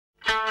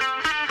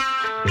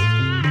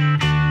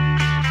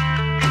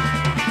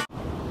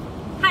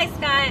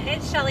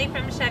Shelly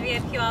from Chevy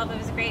of Puyallup. It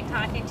was great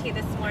talking to you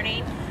this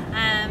morning.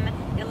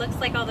 It looks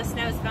like all the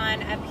snow's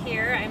gone up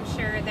here. I'm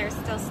sure there's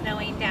still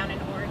snowing down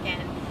in Oregon.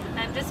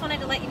 Just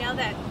wanted to let you know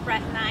that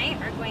Brett and I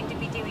are going to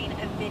be doing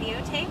a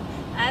videotape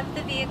of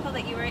the vehicle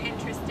that you were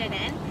interested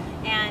in,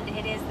 and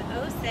it is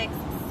the 06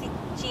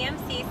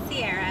 GMC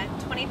Sierra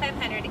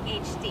 2500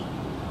 HD.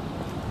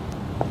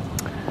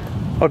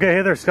 Okay,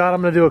 hey there Scott,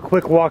 I'm going to do a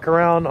quick walk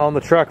around on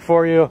the truck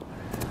for you.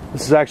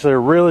 This is actually a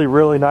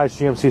really nice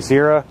GMC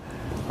Sierra.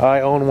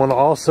 I own one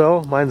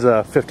also. Mine's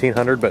a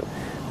 1500, but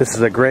this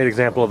is a great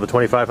example of the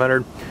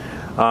 2500.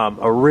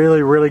 A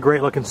really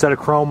great looking set of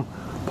chrome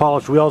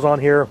polished wheels on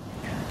here,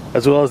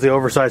 as well as the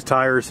oversized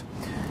tires.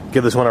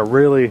 Give this one a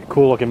really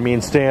cool looking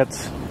mean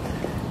stance.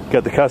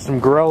 Got the custom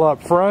grille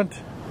up front.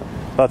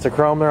 Lots of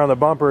chrome there on the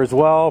bumper as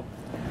well.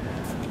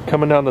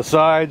 Coming down the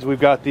sides, we've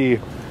got the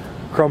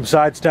chrome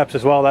side steps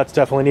as well. That's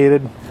definitely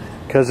needed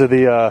because of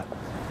the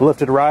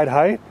lifted ride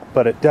height,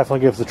 but it definitely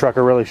gives the truck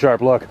a really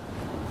sharp look.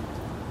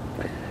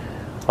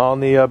 On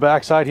the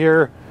back side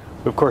here,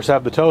 we of course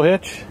have the tow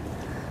hitch.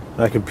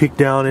 I can peek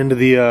down into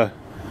the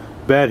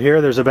bed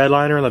here. There's a bed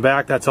liner in the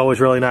back. That's always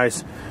really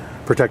nice.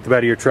 Protect the bed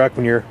of your truck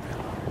when you're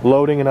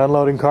loading and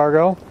unloading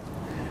cargo.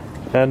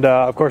 And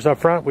of course up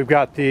front we've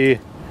got the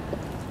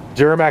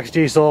Duramax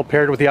diesel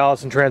paired with the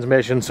Allison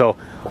transmission, so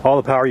all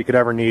the power you could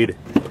ever need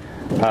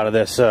out of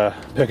this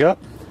pickup.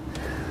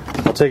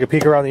 I'll take a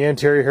peek around the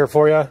interior here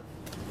for you.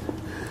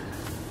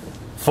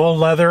 Full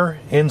leather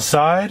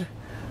inside.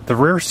 The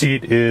rear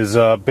seat is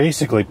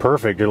basically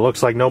perfect. It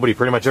looks like nobody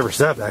pretty much ever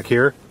sat back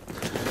here.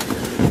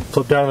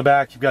 Flip down the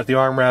back, you've got the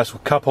armrest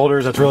with cup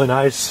holders. That's really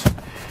nice.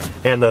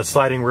 And the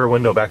sliding rear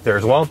window back there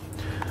as well.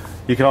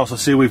 You can also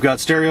see we've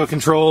got stereo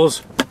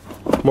controls,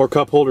 more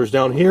cup holders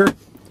down here.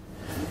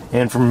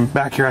 And from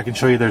back here I can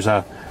show you there's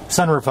a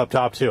sunroof up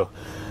top too.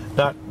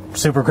 Not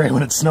super great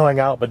when it's snowing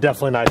out, but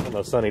definitely nice on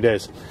those sunny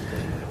days.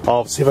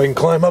 I'll see if I can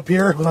climb up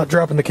here without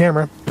dropping the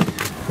camera.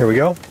 Here we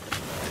go.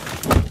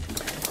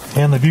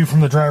 And the view from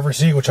the driver's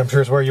seat, which I'm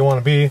sure is where you want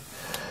to be.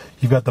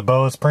 You've got the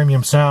Bose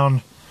premium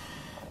sound,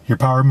 your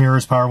power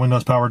mirrors, power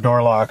windows, power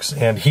door locks,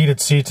 and heated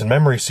seats and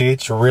memory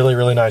seats.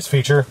 Really nice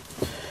feature,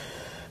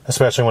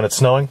 especially when it's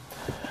snowing.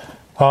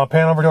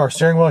 Pan over to our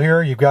steering wheel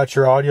here. You've got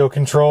your audio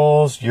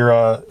controls,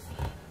 your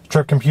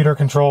trip computer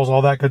controls,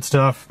 all that good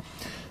stuff.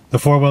 The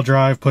four-wheel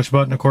drive push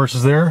button, of course,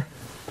 is there.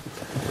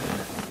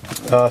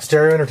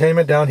 Stereo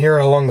entertainment down here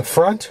along the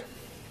front.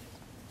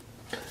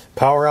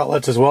 Power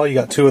outlets as well. You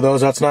got two of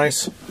those. That's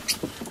nice.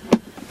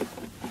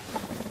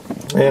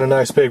 And a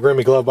nice big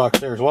roomy glove box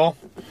there as well.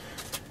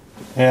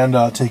 And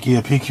take you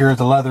a peek here at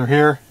the leather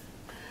here.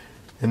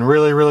 In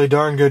really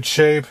darn good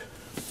shape.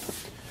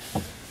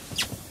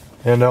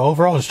 And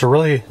overall, just a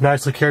really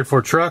nicely cared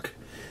for truck.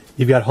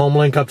 You've got home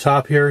link up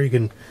top here. You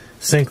can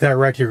sync that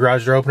right to your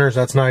garage door openers.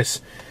 That's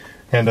nice.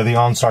 And the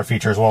OnStar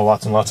feature as well.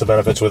 Lots and lots of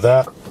benefits with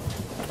that.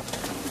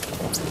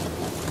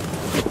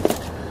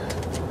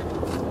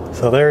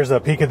 So there's a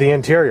peek at the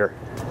interior.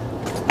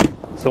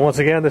 So once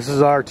again, this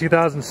is our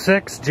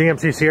 2006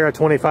 GMC Sierra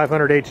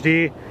 2500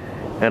 HD.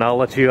 And I'll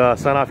let you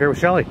sign off here with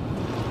Shelly.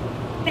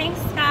 Thanks,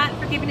 Scott,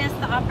 for giving us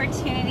the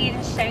opportunity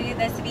to show you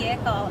this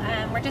vehicle.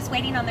 We're just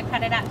waiting on the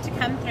credit app to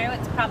come through.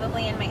 It's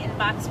probably in my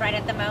inbox right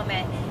at the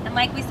moment. And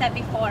like we said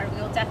before,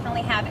 we will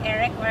definitely have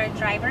Eric or a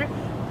driver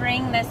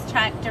bring this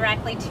truck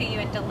directly to you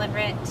and deliver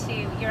it to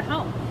your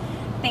home.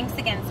 Thanks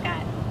again, Scott.